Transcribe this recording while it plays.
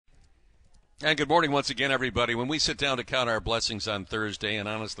And good morning once again, everybody. When we sit down to count our blessings on Thursday, and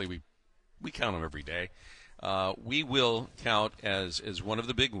honestly, we count them every day, we will count as one of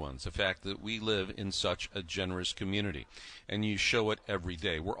the big ones, the fact that we live in such a generous community. And you show it every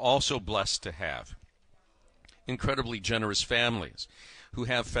day. We're also blessed to have incredibly generous families who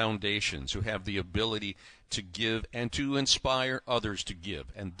have foundations, who have the ability to give and to inspire others to give.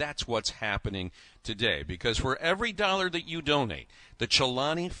 And that's what's happening today, because for every dollar that you donate, the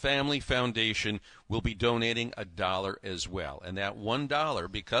Celani Family Foundation will be donating $1 as well. And that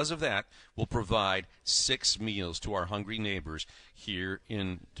 $1, because of that, will provide 6 meals to our hungry neighbors here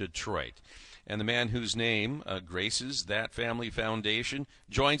in Detroit. And the man whose name graces that family foundation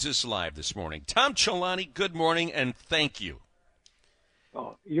joins us live this morning. Tom Celani, good morning, and thank you.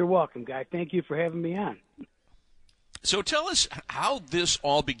 Oh, you're welcome, Guy. Thank you for having me on. So tell us how this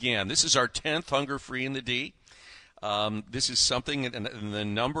all began. This is our 10th Hunger Free in the D. This is something, and the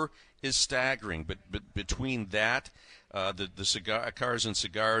number is staggering. But between that, the Cars and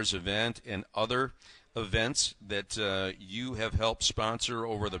Cigars event and other events that you have helped sponsor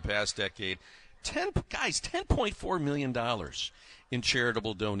over the past decade, $10.4 million in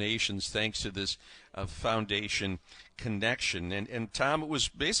charitable donations thanks to this foundation connection. And Tom, it was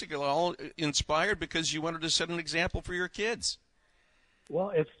basically all inspired because you wanted to set an example for your kids.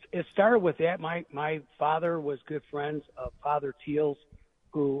 Well, it started with that. My father was good friends of Father Teals,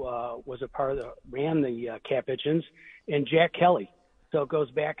 who was a part of ran the Capuchins, and Jack Kelly. So it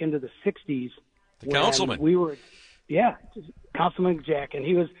goes back into the 60s. The councilman. Councilman Jack, and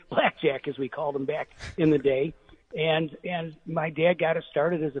he was Black Jack, as we called him back in the day. And my dad got us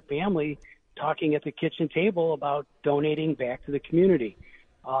started as a family talking at the kitchen table about donating back to the community.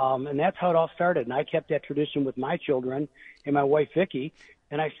 And that's how it all started. And I kept that tradition with my children and my wife, Vicki.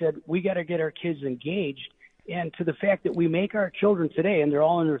 And I said, we got to get our kids engaged. And to the fact that we make our children today, and they're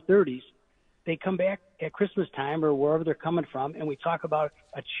all in their 30s, they come back at Christmas time or wherever they're coming from, and we talk about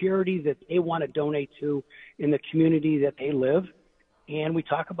a charity that they want to donate to in the community that they live. And we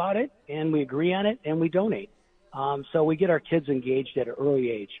talk about it, and we agree on it, and we donate. So we get our kids engaged at an early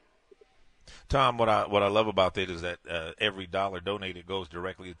age. Tom, what I love about that is that every dollar donated goes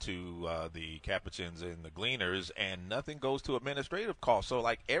directly to the Capuchins and the Gleaners, and nothing goes to administrative costs. So,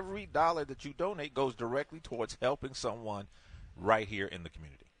 like, every dollar that you donate goes directly towards helping someone right here in the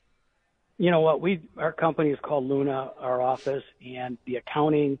community. You know what? Our company is called Luna, our office, and the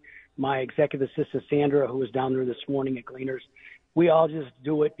accounting, my executive assistant, Sandra, who was down there this morning at Gleaners, we all just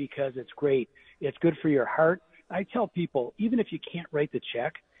do it because it's great. It's good for your heart. I tell people, even if you can't write the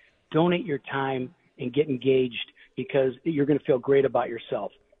check, donate your time and get engaged, because you're going to feel great about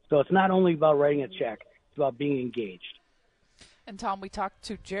yourself. So it's not only about writing a check, it's about being engaged. And Tom, we talked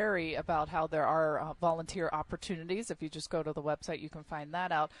to Jerry about how there are volunteer opportunities. If you just go to the website, you can find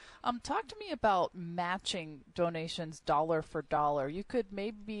that out. Talk to me about matching donations dollar for dollar. You could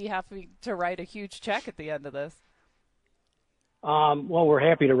maybe have to write a huge check at the end of this. Well, we're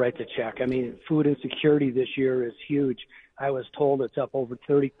happy to write the check. I mean, food insecurity this year is huge. I was told it's up over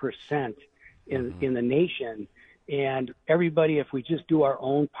 30% in the nation. And everybody, if we just do our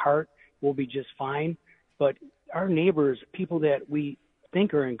own part, we'll be just fine. But our neighbors, people that we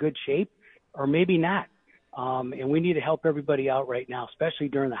think are in good shape, or maybe not. And we need to help everybody out right now, especially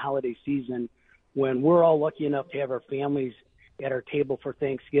during the holiday season when we're all lucky enough to have our families at our table for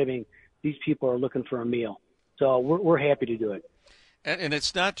Thanksgiving. These people are looking for a meal. So we're happy to do it. And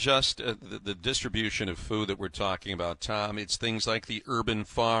it's not just the distribution of food that we're talking about, Tom. It's things like the Urban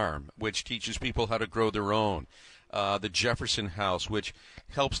Farm, which teaches people how to grow their own. The Jefferson House, which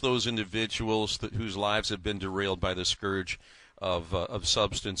helps those individuals whose lives have been derailed by the scourge of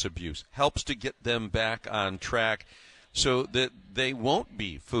substance abuse, helps to get them back on track so that they won't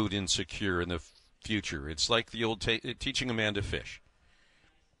be food insecure in the future. It's like the old teaching a man to fish.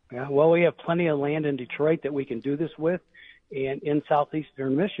 Yeah, well, we have plenty of land in Detroit that we can do this with, and in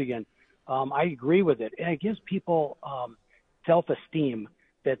southeastern Michigan. I agree with it. And it gives people self-esteem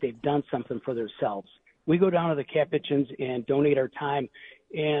that they've done something for themselves. We go down to the Capuchins and donate our time,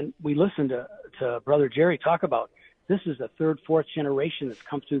 and we listen to Brother Jerry talk about this is the third, fourth generation that's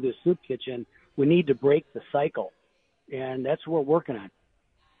come through this soup kitchen. We need to break the cycle, and that's what we're working on.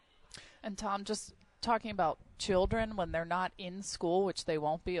 And Tom, just talking about children, when they're not in school, which they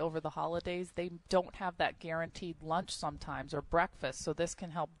won't be over the holidays, they don't have that guaranteed lunch sometimes or breakfast, so this can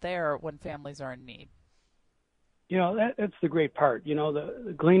help there when families are in need. You know, that's the great part. You know,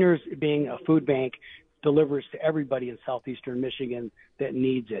 the Gleaners, being a food bank, delivers to everybody in southeastern Michigan that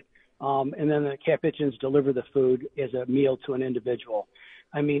needs it. And then the Capuchins deliver the food as a meal to an individual.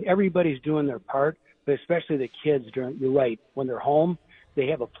 I mean, everybody's doing their part, but especially the kids you're right, when they're home, they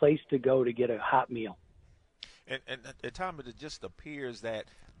have a place to go to get a hot meal. And Tom, it just appears that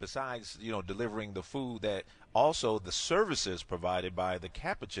besides, delivering the food, that also the services provided by the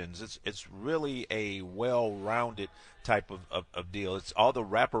Capuchins, it's really a well-rounded type of deal. It's all the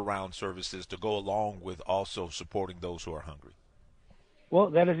wraparound services to go along with also supporting those who are hungry. Well,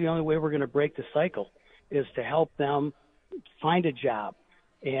 that is the only way we're going to break the cycle, is to help them find a job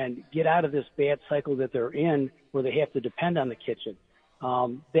and get out of this bad cycle that they're in where they have to depend on the kitchen.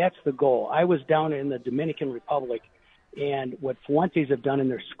 That's the goal. I was down in the Dominican Republic, and what Fuentes have done in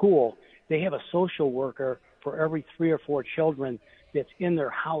their school, they have a social worker for every 3 or 4 children that's in their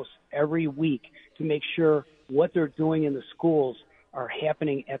house every week to make sure what they're doing in the schools are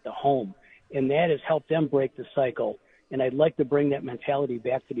happening at the home. And that has helped them break the cycle. And I'd like to bring that mentality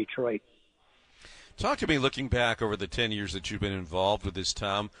back to Detroit. Talk to me, looking back over the 10 years that you've been involved with this,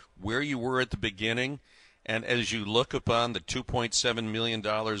 Tom, where you were at the beginning, and as you look upon the $2.7 million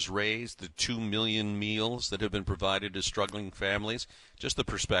raised, the 2 million meals that have been provided to struggling families, just the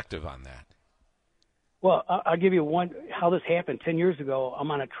perspective on that. Well, I'll give you one, how this happened. 10 years ago,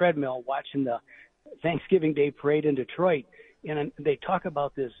 I'm on a treadmill watching the Thanksgiving Day parade in Detroit, and they talk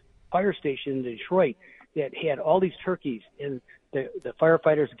about this fire station in Detroit that had all these turkeys, and the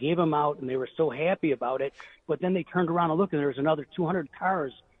firefighters gave them out, and they were so happy about it. But then they turned around and looked, and there was another 200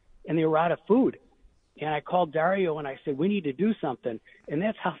 cars, and they were out of food. And I called Dario, and I said, we need to do something. And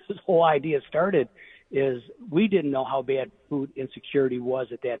that's how this whole idea started, is we didn't know how bad food insecurity was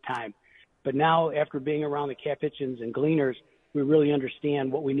at that time. But now, after being around the Capuchins and Gleaners, we really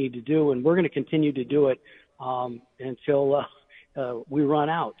understand what we need to do, and we're going to continue to do it until we run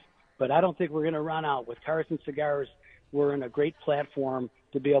out. But I don't think we're going to run out. With Cars and Cigars, we're in a great platform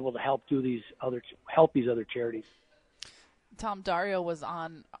to be able to help these other charities. Tom, Dario was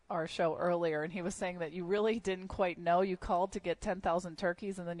on our show earlier, and he was saying that you really didn't quite know. You called to get 10,000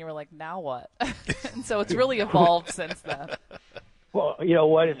 turkeys, and then you were like, now what? And so it's really evolved since then. Well, you know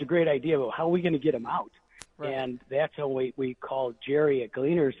what? It's a great idea, but how are we going to get them out? Right. And that's how we called Jerry at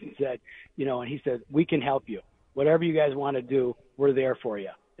Gleaners and said, and he said, we can help you. Whatever you guys want to do, we're there for you.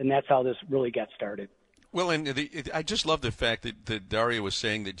 And that's how this really got started. Well, and I just love the fact that Dario was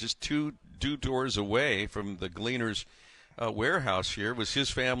saying that just two doors away from the Gleaners warehouse here was his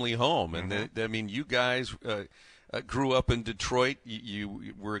family home. And you guys grew up in Detroit.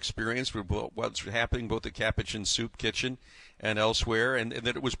 You were experienced with what's happening both at Capuchin Soup Kitchen and elsewhere, and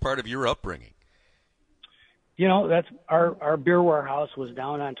that it was part of your upbringing. That's our beer warehouse was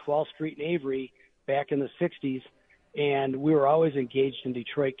down on 12th Street in Avery back in the 60s, and we were always engaged in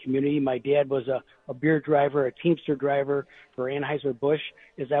Detroit community. My dad was a beer driver, a Teamster driver for Anheuser-Busch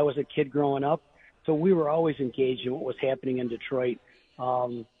as I was a kid growing up. So we were always engaged in what was happening in Detroit,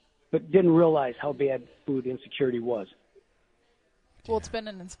 but didn't realize how bad food insecurity was. Well, it's been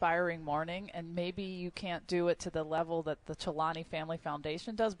an inspiring morning, and maybe you can't do it to the level that the Celani Family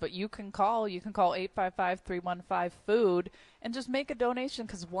Foundation does, but you can call 855-315-FOOD and just make a donation,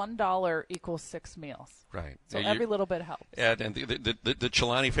 because $1 equals 6 meals. Right. So every little bit helps. And the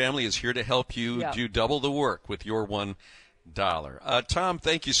Celani family is here to help you do double the work with your $1. Tom,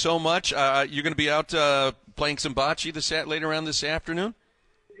 thank you so much. You're going to be out playing some bocce later on this afternoon?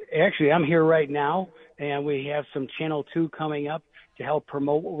 Actually, I'm here right now, and we have some Channel 2 coming up to help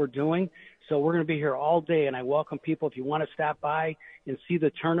promote what we're doing. So we're going to be here all day, and I welcome people. If you want to stop by and see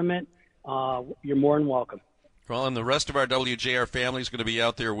the tournament, you're more than welcome. Well, and the rest of our WJR family is going to be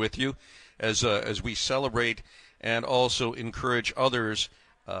out there with you as we celebrate and also encourage others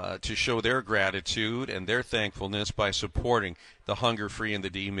to show their gratitude and their thankfulness by supporting the Hunger Free in the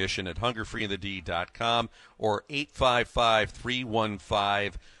D mission at hungerfreeinthed.com or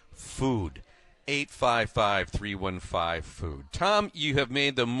 855-315-FOOD. 855-315-FOOD. Tom, you have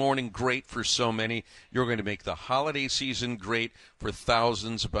made the morning great for so many. You're going to make the holiday season great for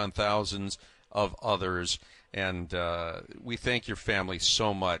thousands upon thousands of others. And we thank your family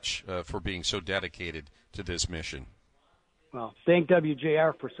so much for being so dedicated to this mission. Well, thank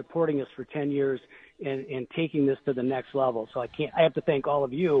WJR for supporting us for 10 years and taking this to the next level. So I have to thank all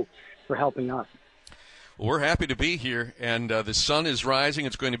of you for helping us. Well, we're happy to be here, and the sun is rising.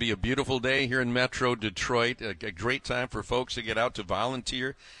 It's going to be a beautiful day here in Metro Detroit, a great time for folks to get out to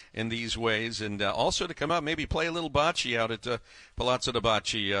volunteer in these ways, and also to come out, maybe play a little bocce out at Palazzo de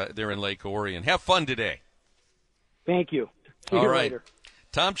Bocce there in Lake Orion. Have fun today. Thank you. See you later.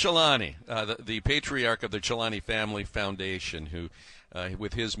 Tom Celani, the patriarch of the Celani Family Foundation, who,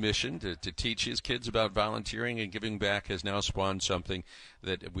 with his mission to teach his kids about volunteering and giving back, has now spawned something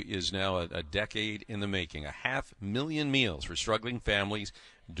that is now a decade in the making. 500,000 meals for struggling families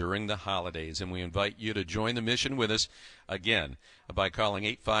during the holidays. And we invite you to join the mission with us, again, by calling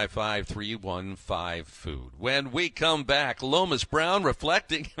 855-315-FOOD. When we come back, Lomas Brown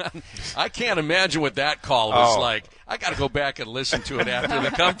reflecting on, I can't imagine what that call was like. I got to go back and listen to it after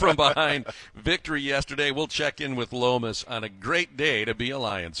the come from behind victory yesterday. We'll check in with Lomas on a great day to be a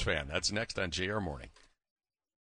Lions fan. That's next on JR Morning.